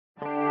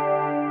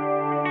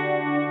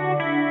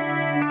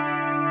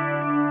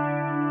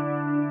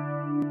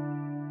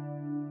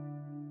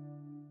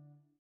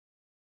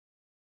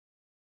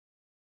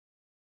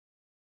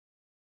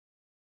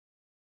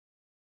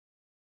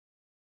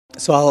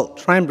So I'll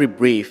try and be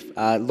brief.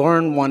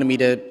 Lauren wanted me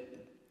to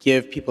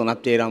give people an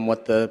update on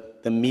what the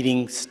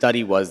meeting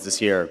study was this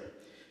year.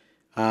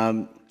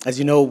 As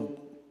you know,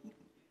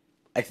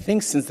 I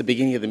think since the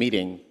beginning of the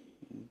meeting,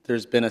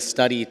 there's been a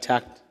study a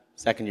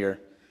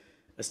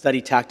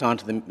study tacked on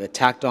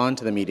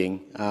to the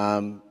meeting,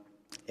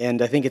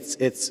 and I think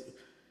it's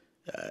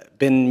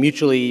been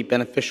mutually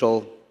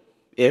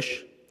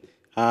beneficial-ish.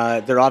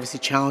 There are obviously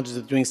challenges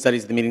with doing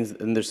studies at the meetings,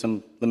 and there's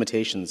some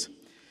limitations.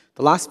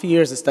 The last few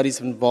years, the studies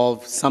have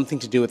involved something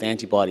to do with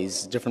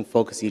antibodies, different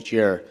focus each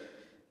year.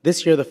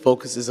 This year, the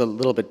focus is a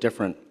little bit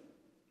different.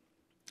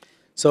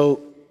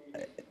 So,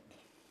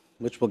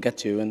 which we'll get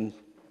to, and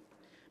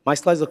my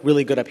slides look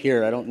really good up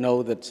here. I don't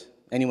know that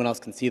anyone else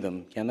can see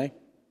them, can they?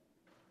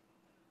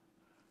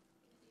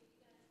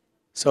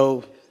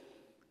 So,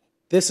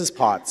 this is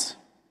POTS.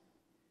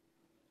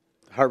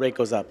 The heart rate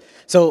goes up.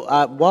 So,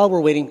 while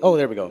we're waiting, oh,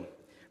 there we go.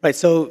 Right,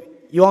 so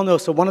you all know,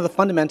 so one of the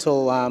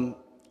fundamental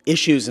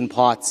issues in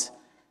POTS,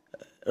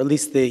 or at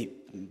least the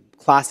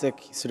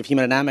classic sort of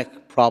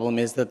hemodynamic problem,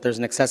 is that there's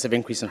an excessive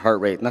increase in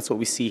heart rate, and that's what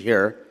we see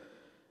here.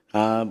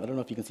 I don't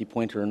know if you can see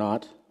pointer or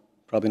not.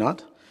 Probably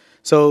not.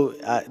 So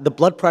the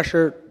blood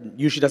pressure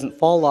usually doesn't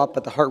fall a lot,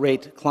 but the heart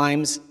rate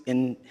climbs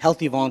in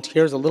healthy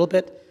volunteers a little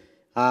bit.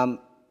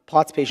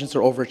 POTS patients are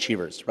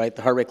overachievers, right?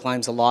 The heart rate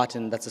climbs a lot,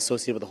 and that's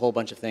associated with a whole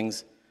bunch of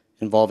things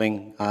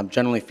involving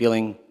generally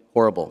feeling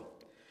horrible.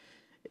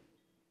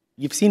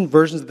 You've seen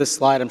versions of this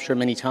slide, I'm sure,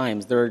 many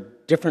times. There are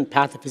different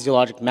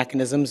pathophysiologic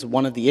mechanisms.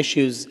 One of the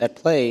issues at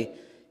play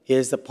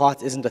is that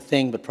POTS isn't a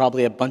thing, but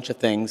probably a bunch of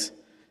things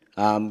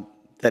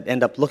that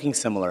end up looking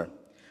similar.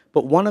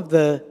 But one of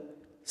the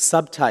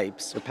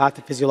subtypes or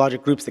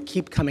pathophysiologic groups that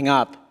keep coming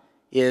up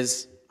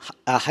is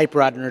a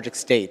hyperadrenergic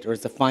state, or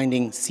is the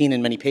finding seen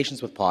in many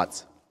patients with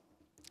POTS.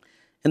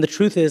 And the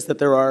truth is that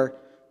there are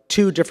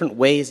two different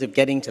ways of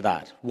getting to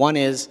that. One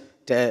is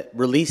to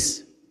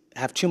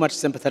have too much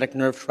sympathetic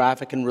nerve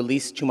traffic and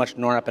release too much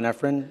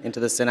norepinephrine into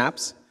the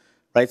synapse,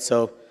 right?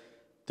 So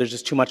there's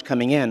just too much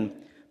coming in.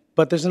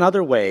 But there's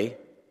another way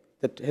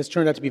that has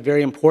turned out to be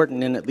very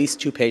important in at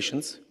least 2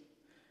 patients,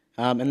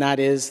 and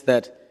that is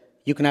that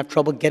you can have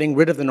trouble getting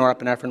rid of the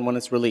norepinephrine when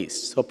it's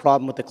released, so a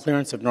problem with the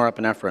clearance of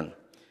norepinephrine.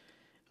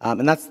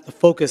 And that's the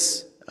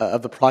focus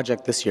of the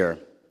project this year.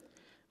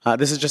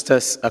 This is just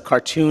a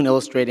cartoon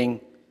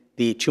illustrating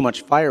the too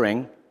much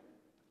firing,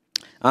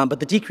 but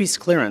the decreased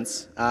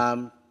clearance,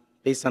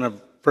 based on a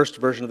first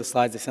version of the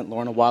slides I sent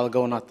Lauren a while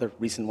ago, not the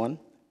recent one,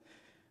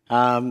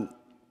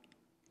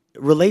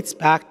 relates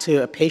back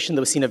to a patient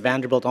that was seen at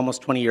Vanderbilt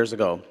almost 20 years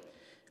ago.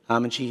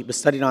 And she was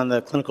studied on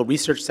the Clinical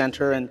Research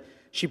Center, and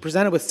she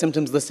presented with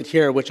symptoms listed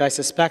here, which I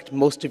suspect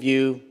most of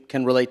you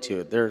can relate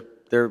to.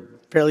 They're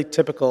fairly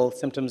typical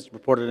symptoms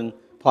reported in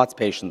POTS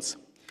patients.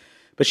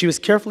 But she was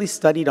carefully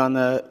studied on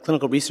the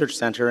Clinical Research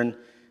Center, and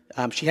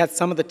she had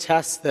some of the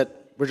tests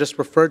that were just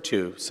referred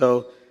to.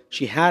 So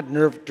she had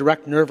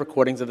direct nerve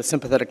recordings of the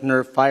sympathetic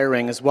nerve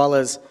firing, as well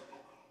as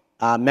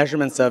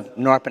measurements of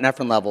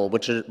norepinephrine level,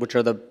 which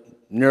are the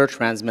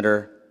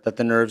neurotransmitter that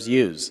the nerves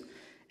use.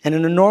 And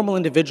in a normal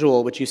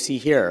individual, which you see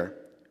here,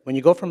 when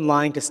you go from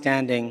lying to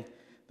standing,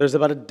 there's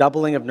about a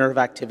doubling of nerve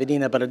activity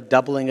and about a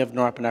doubling of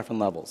norepinephrine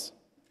levels.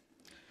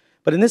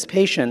 But in this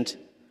patient,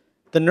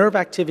 the nerve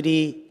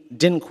activity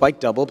didn't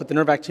quite double, but the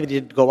nerve activity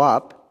did go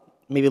up,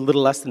 maybe a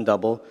little less than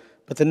double,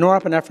 but the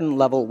norepinephrine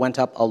level went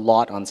up a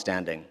lot on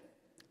standing.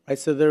 Right?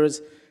 So there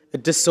was a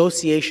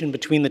dissociation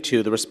between the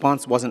two. The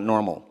response wasn't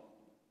normal.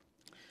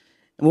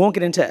 And we won't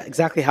get into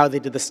exactly how they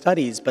did the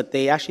studies, but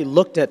they actually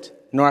looked at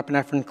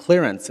norepinephrine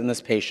clearance in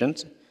this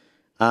patient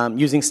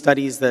using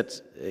studies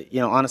that,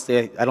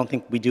 honestly, I don't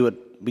think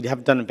we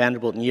haven't done in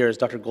Vanderbilt in years.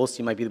 Dr.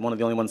 Goldstein might be one of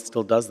the only ones that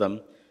still does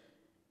them,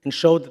 and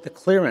showed that the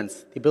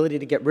clearance, the ability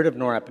to get rid of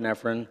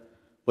norepinephrine,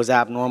 was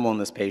abnormal in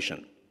this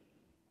patient.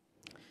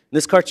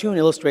 This cartoon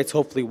illustrates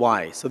hopefully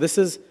why. So this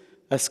is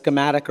a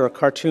schematic or a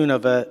cartoon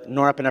of a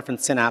norepinephrine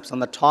synapse. On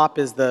the top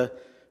is the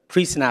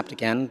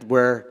presynaptic end,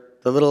 where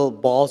the little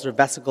balls or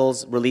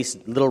vesicles release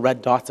little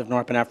red dots of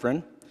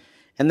norepinephrine.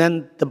 And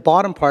then the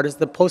bottom part is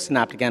the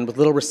postsynaptic end with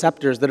little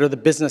receptors that are the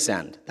business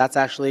end. That's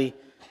actually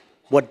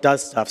what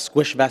does stuff.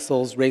 Squish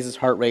vessels, raises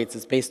heart rates.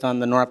 It's based on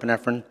the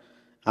norepinephrine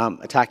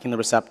attacking the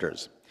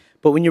receptors.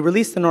 But when you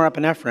release the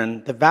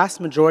norepinephrine, the vast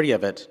majority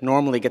of it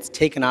normally gets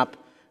taken up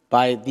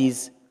by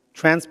these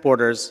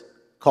transporters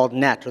called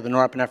NET, or the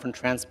norepinephrine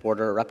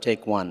transporter, or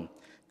uptake 1.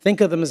 Think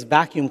of them as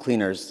vacuum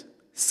cleaners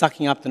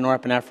sucking up the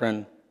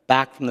norepinephrine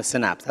back from the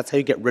synapse. That's how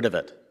you get rid of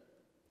it.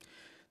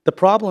 The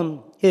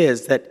problem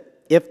is that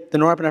if the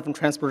norepinephrine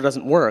transporter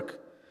doesn't work,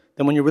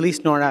 then when you release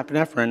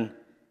norepinephrine,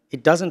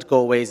 it doesn't go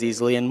away as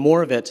easily, and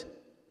more of it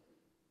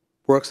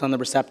works on the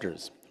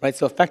receptors. Right?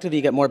 So effectively,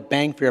 you get more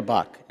bang for your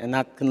buck, and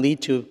that can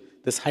lead to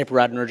this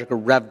hyperadrenergic or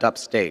revved up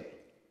state.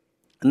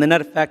 And the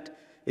net effect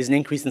is an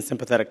increase in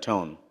sympathetic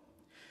tone.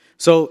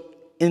 So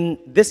in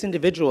this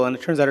individual, and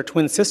it turns out her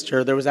twin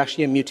sister, there was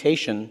actually a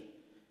mutation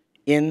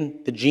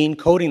in the gene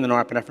coding the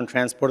norepinephrine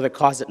transporter that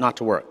caused it not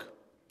to work.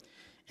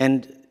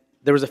 And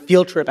There was a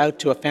field trip out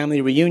to a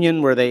family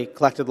reunion where they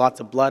collected lots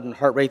of blood and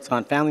heart rates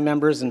on family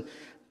members, and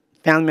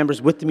family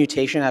members with the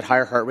mutation had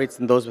higher heart rates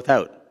than those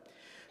without.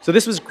 So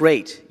this was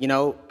great,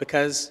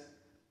 because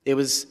it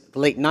was the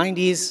late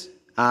 90s,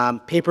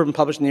 paper been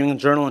published in the New England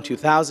Journal in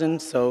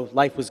 2000, so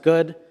life was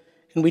good,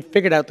 and we'd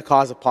figured out the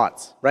cause of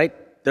POTS, right?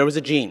 There was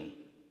a gene.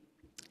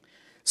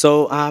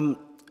 So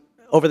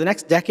over the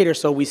next decade or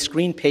so, we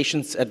screened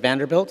patients at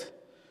Vanderbilt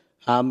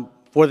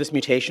for this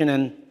mutation,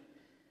 and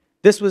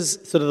this was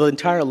sort of the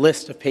entire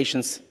list of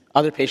patients,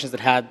 other patients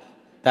that had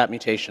that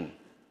mutation.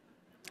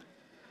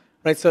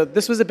 Right, so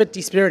this was a bit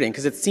dispiriting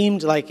because it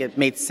seemed like it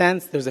made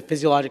sense, there was a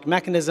physiologic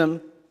mechanism,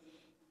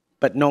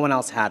 but no one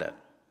else had it.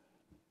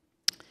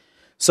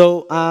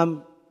 So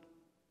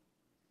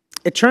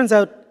it turns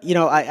out,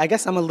 I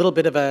guess I'm a little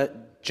bit of a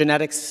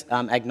genetics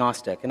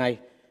agnostic, and I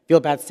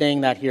feel bad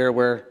saying that here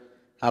where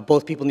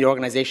both people in the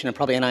organization and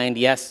probably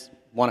NINDS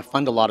want to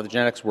fund a lot of the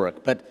genetics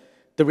work. But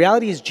the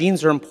reality is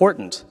genes are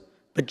important,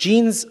 but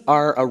genes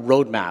are a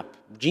roadmap.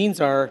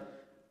 Genes are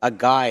a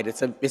guide.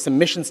 It's a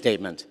mission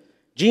statement.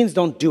 Genes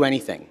don't do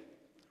anything,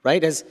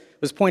 right? As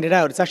was pointed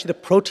out, it's actually the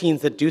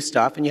proteins that do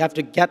stuff, and you have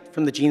to get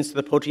from the genes to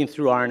the protein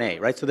through RNA,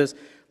 right? So there's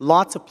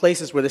lots of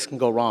places where this can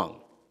go wrong.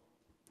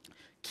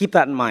 Keep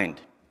that in mind.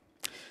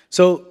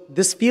 So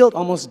this field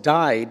almost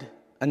died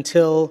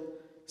until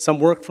some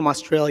work from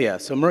Australia.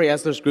 So Murray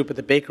Esler's group at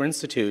the Baker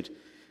Institute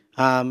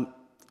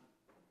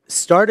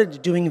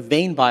started doing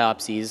vein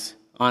biopsies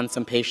on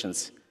some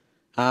patients.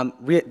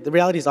 The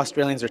reality is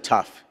Australians are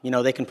tough.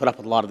 They can put up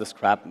with a lot of this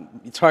crap.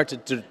 It's hard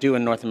to do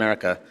in North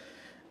America.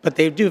 But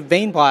they do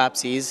vein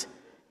biopsies,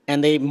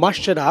 and they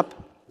mushed it up,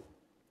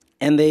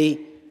 and they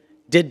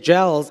did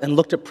gels and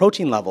looked at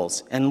protein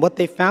levels. And what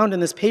they found in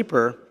this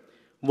paper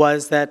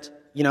was that,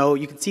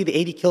 you can see the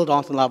 80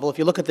 kilodalton level. If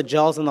you look at the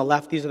gels on the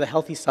left, these are the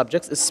healthy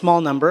subjects, a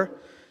small number,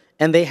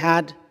 and they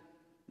had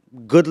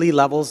goodly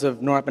levels of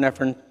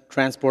norepinephrine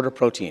transporter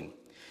protein.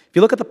 If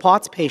you look at the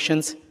POTS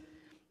patients,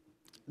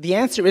 the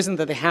answer isn't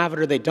that they have it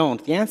or they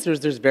don't. The answer is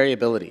there's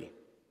variability,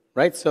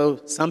 right?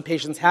 So some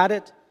patients had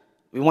it.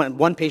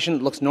 One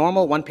patient looks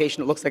normal, one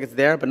patient looks like it's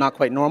there but not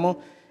quite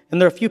normal,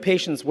 and there are a few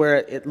patients where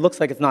it looks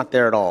like it's not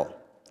there at all.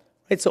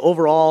 Right? So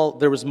overall,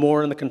 there was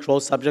more in the control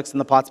subjects than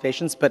the POTS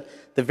patients, but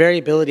the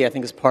variability, I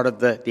think, is part of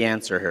the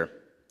answer here.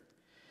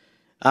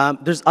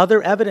 There's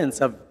other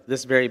evidence of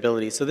this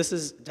variability. So this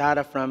is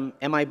data from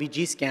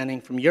MIBG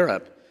scanning from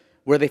Europe,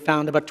 where they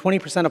found about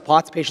 20% of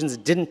POTS patients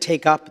didn't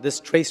take up this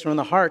tracer in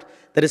the heart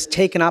that is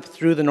taken up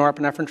through the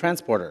norepinephrine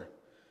transporter.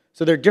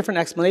 So there are different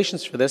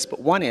explanations for this, but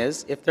one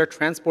is, if their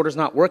transporter is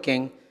not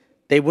working,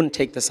 they wouldn't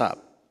take this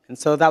up. And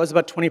so that was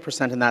about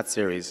 20% in that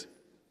series.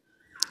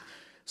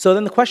 So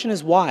then the question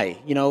is why?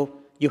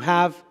 You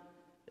have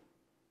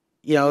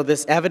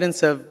this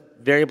evidence of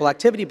variable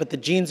activity, but the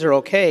genes are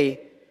okay.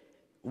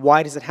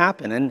 Why does it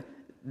happen? And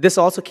this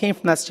also came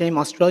from that same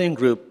Australian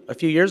group a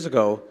few years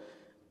ago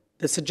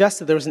that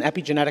suggested there was an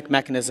epigenetic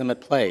mechanism at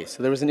play.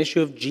 So there was an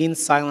issue of gene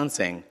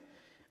silencing.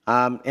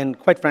 And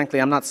quite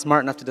frankly, I'm not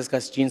smart enough to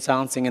discuss gene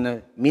silencing in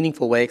a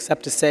meaningful way,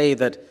 except to say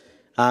that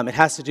it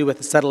has to do with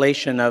the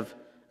acetylation of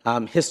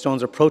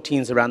histones or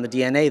proteins around the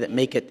DNA that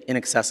make it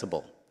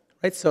inaccessible.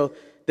 Right? So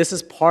this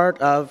is part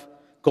of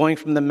going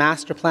from the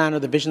master plan or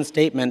the vision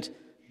statement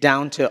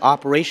down to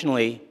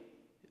operationally,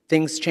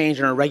 things change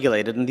and are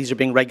regulated, and these are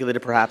being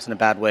regulated perhaps in a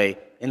bad way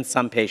in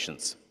some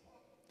patients.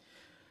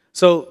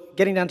 So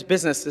getting down to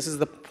business, this is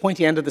the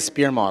pointy end of the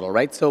spear model,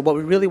 right? So what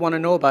we really want to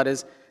know about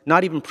is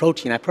not even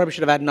protein. I probably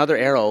should have had another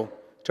arrow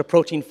to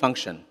protein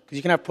function, because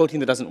you can have protein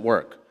that doesn't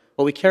work.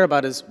 What we care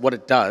about is what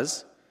it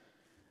does.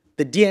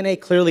 The DNA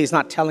clearly is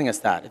not telling us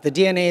that. If the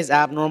DNA is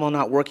abnormal,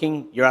 not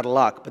working, you're out of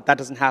luck, but that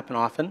doesn't happen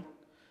often.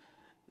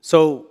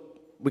 So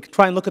we could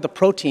try and look at the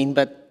protein,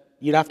 but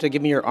you'd have to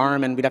give me your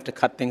arm and we'd have to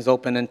cut things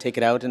open and take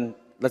it out, and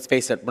let's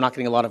face it, we're not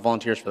getting a lot of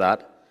volunteers for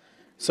that.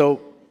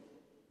 So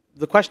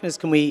the question is,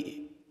 can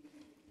we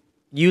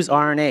use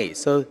RNA?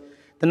 So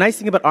the nice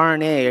thing about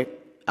RNA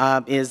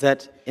is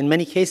that in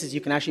many cases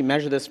you can actually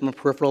measure this from a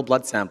peripheral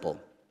blood sample.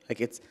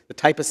 Like it's the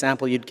type of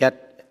sample you'd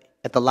get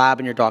at the lab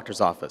in your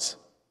doctor's office.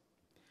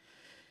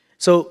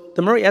 So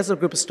the Murray Esler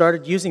group has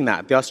started using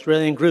that, the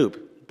Australian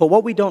group. But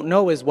what we don't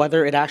know is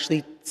whether it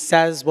actually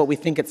says what we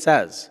think it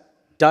says.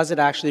 Does it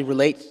actually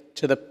relate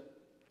to the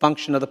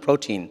function of the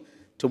protein,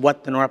 to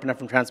what the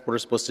norepinephrine transporter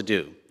is supposed to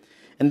do?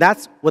 And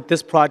that's what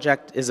this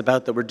project is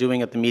about that we're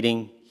doing at the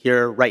meeting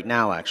here right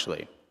now,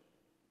 actually.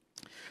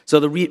 So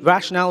the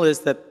rationale is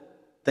that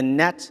the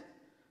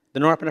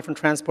norepinephrine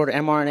transporter,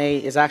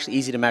 mRNA, is actually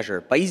easy to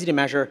measure. By easy to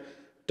measure,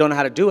 don't know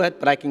how to do it,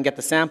 but I can get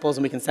the samples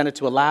and we can send it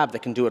to a lab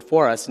that can do it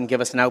for us and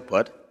give us an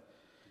output.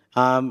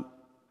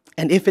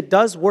 And if it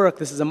does work,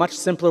 this is a much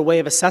simpler way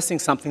of assessing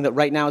something that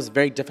right now is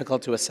very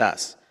difficult to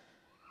assess.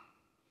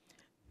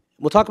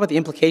 We'll talk about the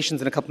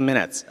implications in a couple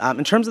minutes.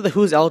 In terms of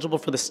who's eligible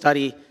for the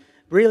study,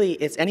 really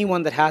it's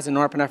anyone that has a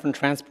norepinephrine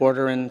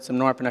transporter and some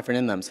norepinephrine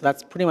in them. So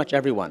that's pretty much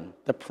everyone.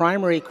 The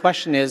primary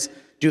question is,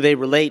 do they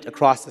relate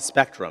across the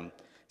spectrum?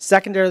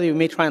 Secondarily, we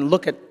may try and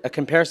look at a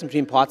comparison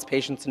between POTS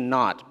patients and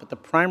not, but the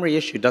primary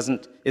issue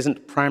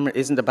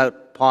isn't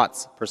about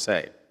POTS per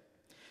se.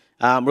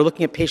 We're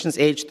looking at patients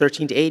aged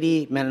 13 to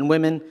 80, men and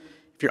women.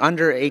 If you're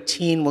under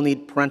 18, we'll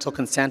need parental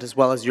consent as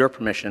well as your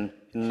permission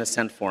in an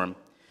assent form.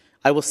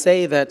 I will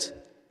say that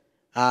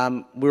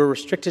we were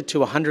restricted to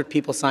 100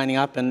 people signing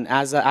up, and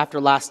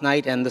after last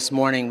night and this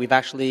morning, we've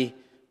actually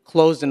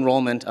closed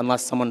enrollment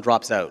unless someone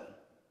drops out.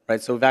 Right?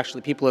 So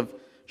people have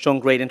shown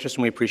great interest,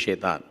 and we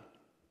appreciate that.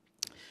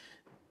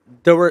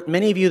 There were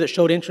many of you that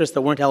showed interest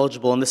that weren't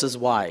eligible, and this is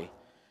why.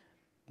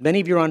 Many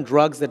of you are on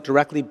drugs that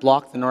directly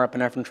block the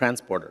norepinephrine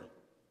transporter.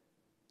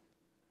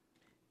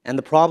 And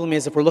the problem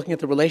is, if we're looking at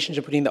the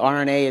relationship between the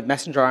RNA,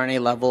 messenger RNA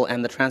level,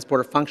 and the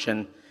transporter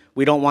function,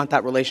 we don't want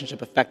that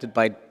relationship affected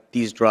by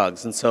these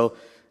drugs. And so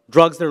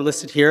drugs that are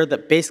listed here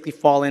that basically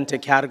fall into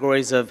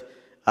categories of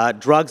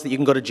drugs that you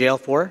can go to jail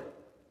for.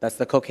 That's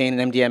the cocaine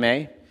and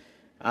MDMA.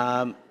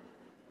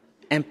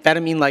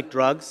 Amphetamine-like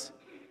drugs.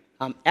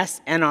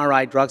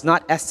 SNRI drugs,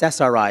 not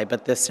SSRI,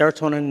 but the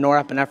serotonin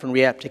norepinephrine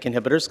reuptake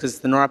inhibitors, because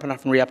the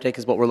norepinephrine reuptake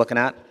is what we're looking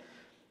at.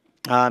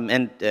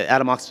 And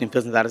atomoxetine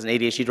fits into that as an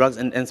ADHD drugs,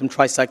 and some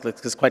tricyclics,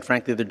 because quite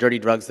frankly, they're dirty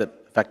drugs that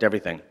affect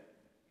everything.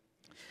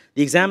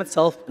 The exam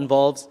itself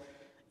involves,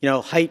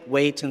 height,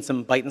 weight, and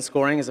some Beighton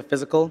scoring as a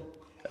physical,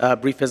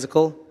 brief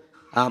physical,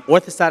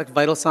 orthostatic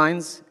vital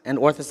signs, and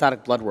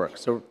orthostatic blood work.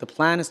 So the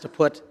plan is to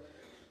put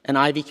an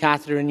IV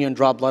catheter in you and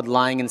draw blood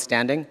lying and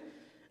standing.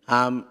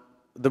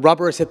 The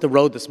rubber has hit the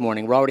road this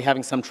morning. We're already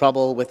having some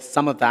trouble with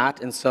some of that,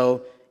 and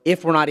so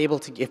if we're only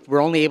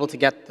able to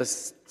get the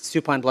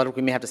supine blood work,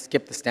 we may have to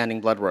skip the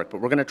standing blood work. But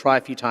we're going to try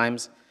a few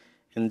times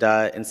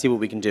and see what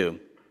we can do.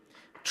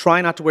 Try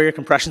not to wear your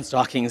compression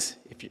stockings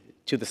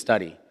to the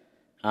study.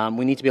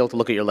 We need to be able to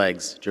look at your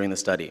legs during the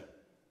study.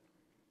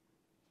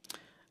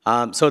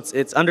 So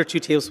it's under 2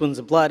 tablespoons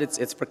of blood.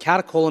 It's for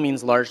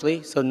catecholamines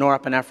largely, so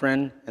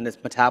norepinephrine and its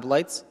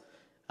metabolites,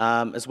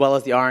 as well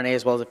as the RNA,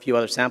 as well as a few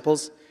other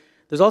samples.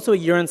 There's also a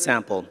urine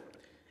sample.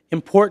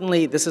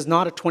 Importantly, this is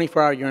not a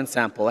 24-hour urine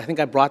sample. I think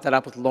I brought that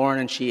up with Lauren,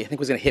 and she, I think,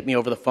 was going to hit me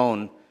over the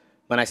phone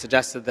when I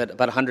suggested that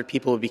about 100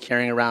 people would be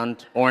carrying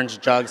around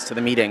orange jugs to the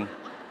meeting.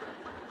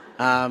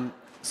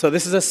 So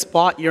this is a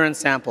spot urine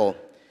sample.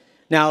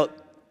 Now,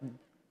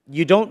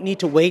 you don't need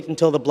to wait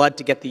until the blood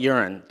to get the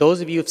urine. Those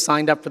of you who have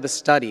signed up for the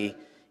study,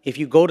 if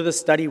you go to the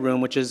study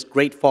room, which is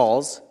Great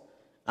Falls,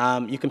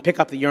 you can pick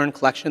up the urine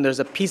collection.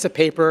 There's a piece of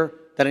paper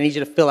that I need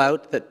you to fill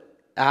out that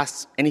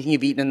asks anything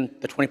you've eaten in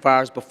the 24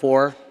 hours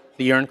before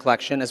the urine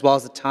collection, as well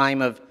as the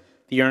time of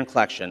the urine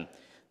collection.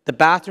 The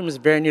bathroom is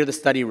very near the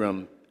study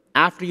room.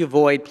 After you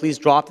void, please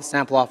drop the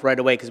sample off right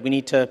away because we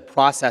need to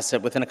process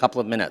it within a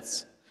couple of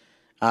minutes.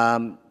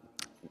 But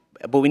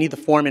we need the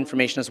form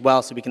information as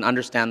well so we can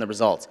understand the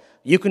results.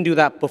 You can do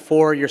that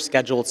before your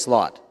scheduled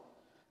slot.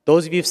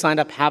 Those of you who've signed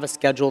up have a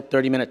scheduled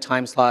 30-minute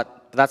time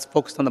slot, but that's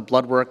focused on the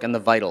blood work and the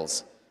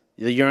vitals.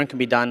 The urine can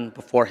be done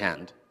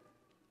beforehand.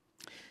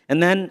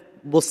 And then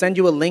we'll send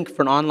you a link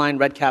for an online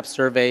REDCap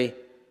survey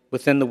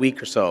within the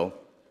week or so.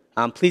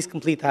 Please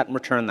complete that and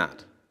return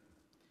that.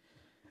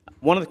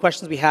 One of the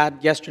questions we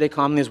had yesterday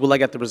commonly is, will I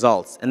get the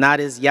results? And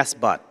that is yes,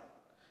 but.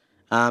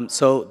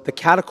 So the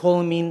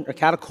catecholamine or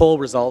catechol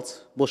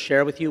results we'll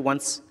share with you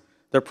once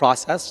they're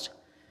processed.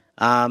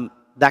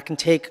 That can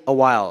take a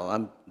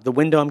while. The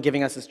window I'm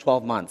giving us is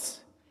 12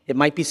 months. It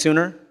might be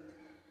sooner.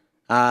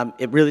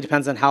 It really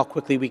depends on how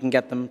quickly we can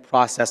get them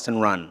processed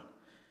and run.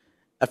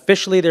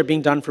 Officially, they're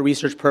being done for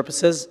research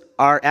purposes.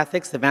 Our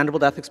ethics, the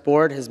Vanderbilt Ethics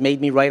Board, has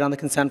made me write on the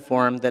consent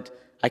form that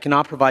I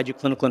cannot provide you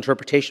clinical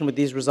interpretation with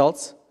these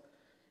results.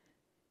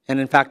 And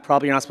in fact,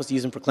 probably you're not supposed to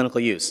use them for clinical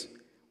use.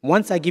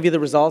 Once I give you the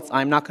results,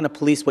 I'm not going to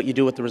police what you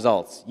do with the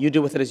results. You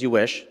do with it as you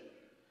wish.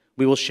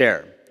 We will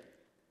share.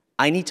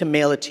 I need to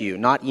mail it to you,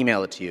 not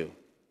email it to you.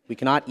 We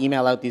cannot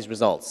email out these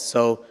results.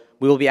 So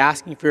we will be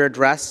asking for your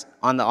address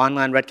on the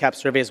online REDCap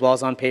survey as well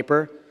as on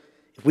paper.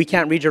 If we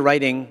can't read your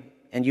writing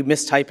and you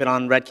mistype it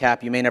on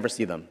REDCap, you may never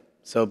see them.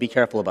 So be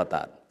careful about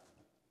that.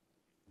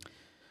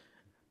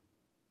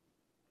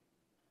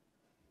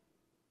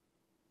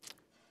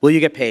 Will you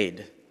get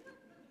paid?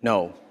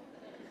 No.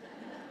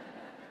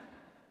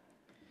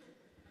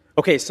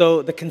 Okay,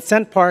 so the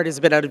consent part is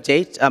a bit out of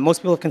date. Most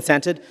people have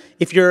consented.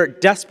 If you're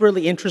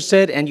desperately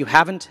interested and you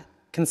haven't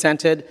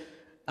consented,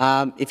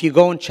 if you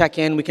go and check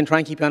in, we can try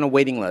and keep you on a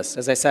waiting list.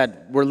 As I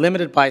said, we're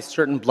limited by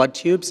certain blood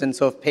tubes, and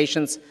so if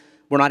patients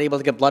we're not able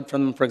to get blood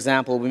from them, for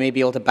example, we may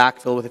be able to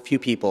backfill with a few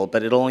people,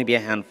 but it'll only be a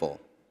handful.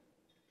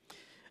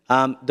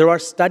 There are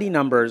study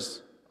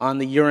numbers on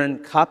the urine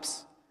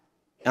cups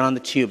and on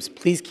the tubes.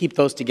 Please keep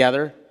those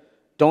together.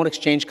 Don't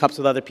exchange cups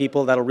with other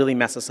people. That'll really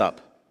mess us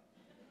up.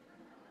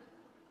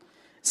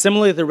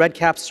 Similarly, the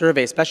REDCap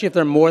survey, especially if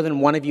there are more than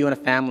one of you in a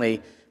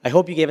family, I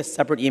hope you gave us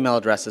separate email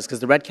addresses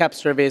because the REDCap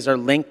surveys are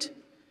linked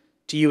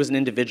to you as an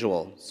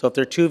individual. So if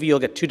there are 2 of you, you'll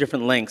get 2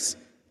 different links.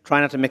 Try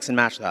not to mix and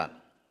match that.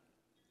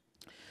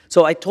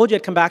 So I told you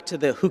I'd come back to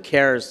the who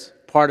cares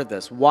part of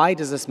this. Why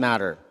does this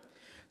matter?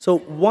 So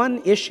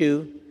one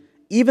issue,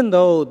 even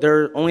though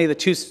they're only the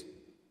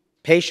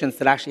patients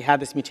that actually had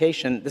this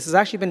mutation, this has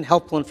actually been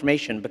helpful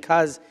information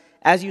because,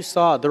 as you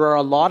saw, there are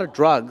a lot of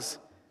drugs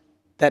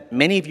that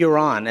many of you are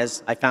on,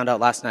 as I found out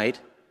last night,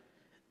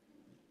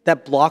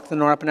 that block the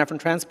norepinephrine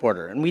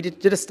transporter. And we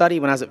did a study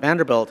when I was at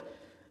Vanderbilt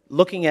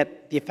looking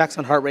at the effects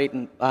on heart rate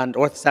and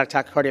orthostatic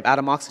tachycardia of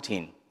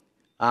atomoxetine,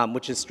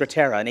 which is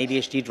Strattera, an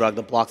ADHD drug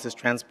that blocks this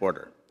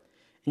transporter.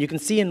 And you can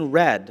see in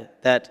red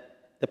that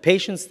the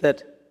patients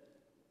that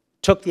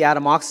took the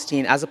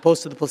atomoxetine as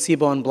opposed to the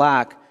placebo in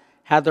black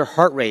had their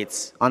heart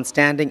rates on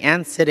standing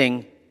and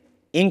sitting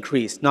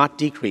increase, not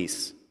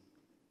decrease.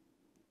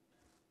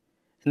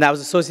 And that was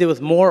associated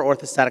with more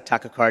orthostatic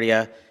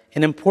tachycardia,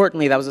 and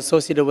importantly, that was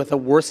associated with a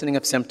worsening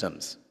of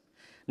symptoms.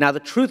 Now, the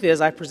truth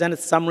is, I presented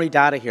summary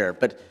data here,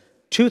 but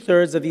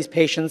 2/3 of these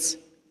patients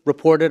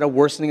reported a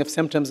worsening of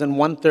symptoms and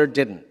 1/3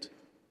 didn't.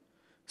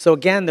 So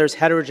again, there's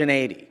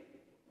heterogeneity.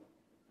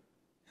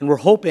 And we're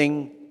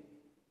hoping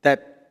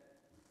that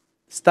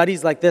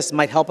studies like this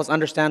might help us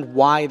understand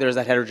why there's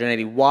that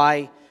heterogeneity,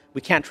 why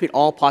we can't treat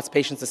all POTS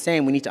patients the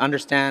same. We need to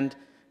understand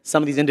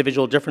some of these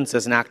individual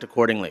differences and act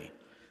accordingly.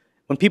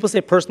 When people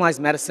say personalized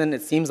medicine,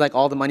 it seems like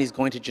all the money is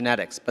going to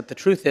genetics. But the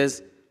truth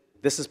is,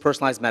 this is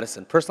personalized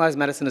medicine. Personalized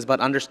medicine is about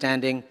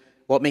understanding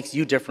what makes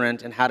you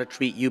different and how to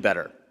treat you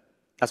better.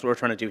 That's what we're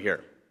trying to do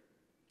here.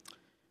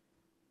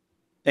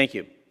 Thank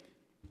you.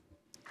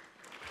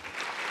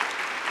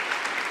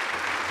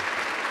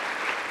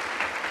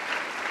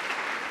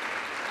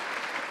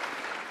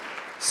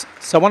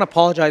 So I want to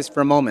apologize for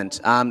a moment.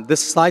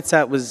 This slide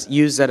set was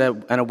used at a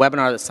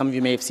webinar that some of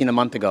you may have seen a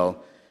month ago.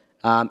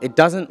 It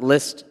doesn't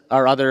list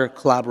our other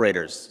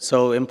collaborators.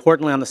 So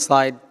importantly on the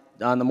slide,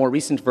 on the more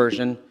recent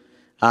version,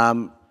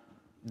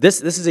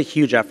 this is a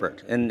huge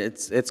effort, and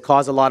it's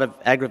caused a lot of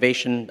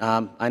aggravation.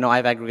 I know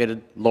I've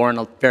aggravated Lauren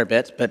a fair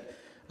bit, but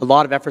a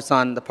lot of efforts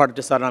on the part of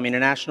Dysautonomia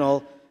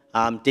International.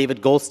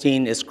 David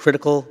Goldstein is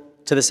critical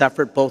to this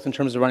effort, both in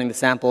terms of running the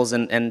samples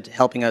and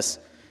helping us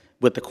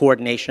with the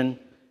coordination.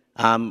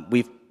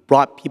 We've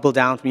brought people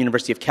down from the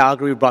University of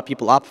Calgary. We've brought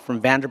people up from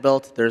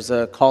Vanderbilt. There's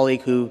a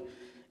colleague who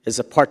is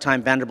a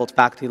part-time Vanderbilt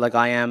faculty like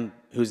I am,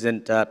 who's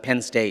in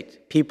Penn State.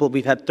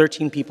 We've had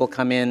 13 people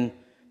come in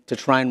to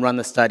try and run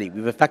the study.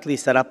 We've effectively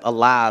set up a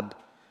lab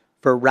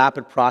for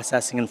rapid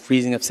processing and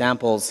freezing of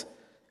samples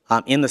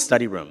in the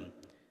study room.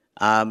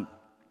 I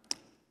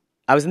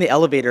was in the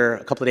elevator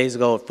a couple of days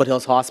ago at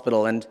Foothills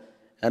Hospital, and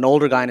an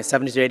older guy in his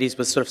 70s or 80s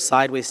was sort of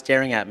sideways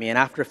staring at me, and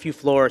after a few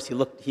floors,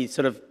 he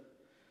sort of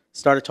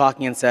started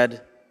talking and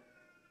said,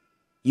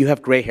 "You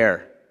have gray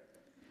hair."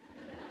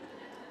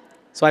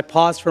 So I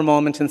paused for a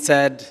moment and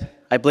said,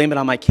 I blame it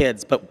on my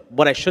kids, but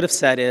what I should have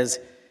said is,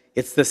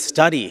 it's the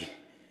study,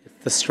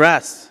 it's the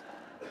stress.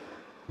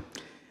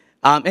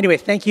 Anyway,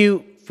 thank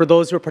you for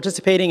those who are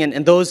participating,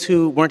 and those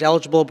who weren't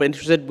eligible but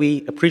interested.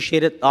 We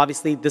appreciate it.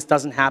 Obviously, this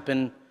doesn't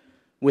happen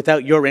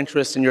without your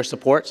interest and your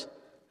support.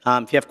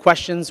 If you have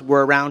questions,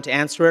 we're around to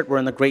answer it. We're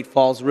in the Great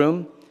Falls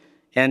room,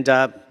 and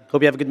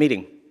hope you have a good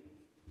meeting.